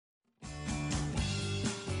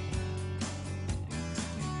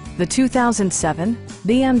the 2007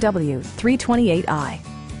 BMW 328i.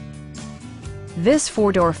 This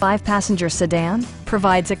four-door, five-passenger sedan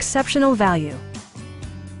provides exceptional value.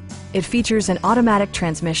 It features an automatic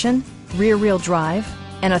transmission, rear-wheel drive,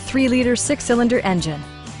 and a 3-liter six-cylinder engine.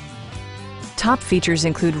 Top features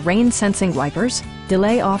include rain-sensing wipers,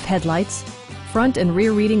 delay-off headlights, front and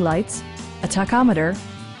rear reading lights, a tachometer,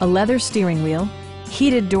 a leather steering wheel,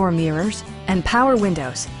 heated door mirrors, and power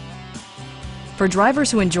windows. For drivers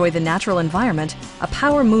who enjoy the natural environment, a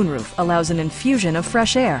power moonroof allows an infusion of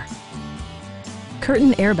fresh air.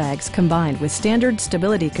 Curtain airbags combined with standard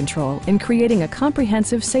stability control in creating a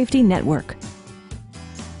comprehensive safety network.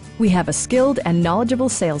 We have a skilled and knowledgeable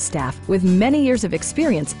sales staff with many years of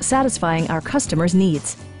experience satisfying our customers'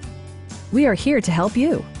 needs. We are here to help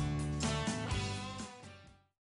you.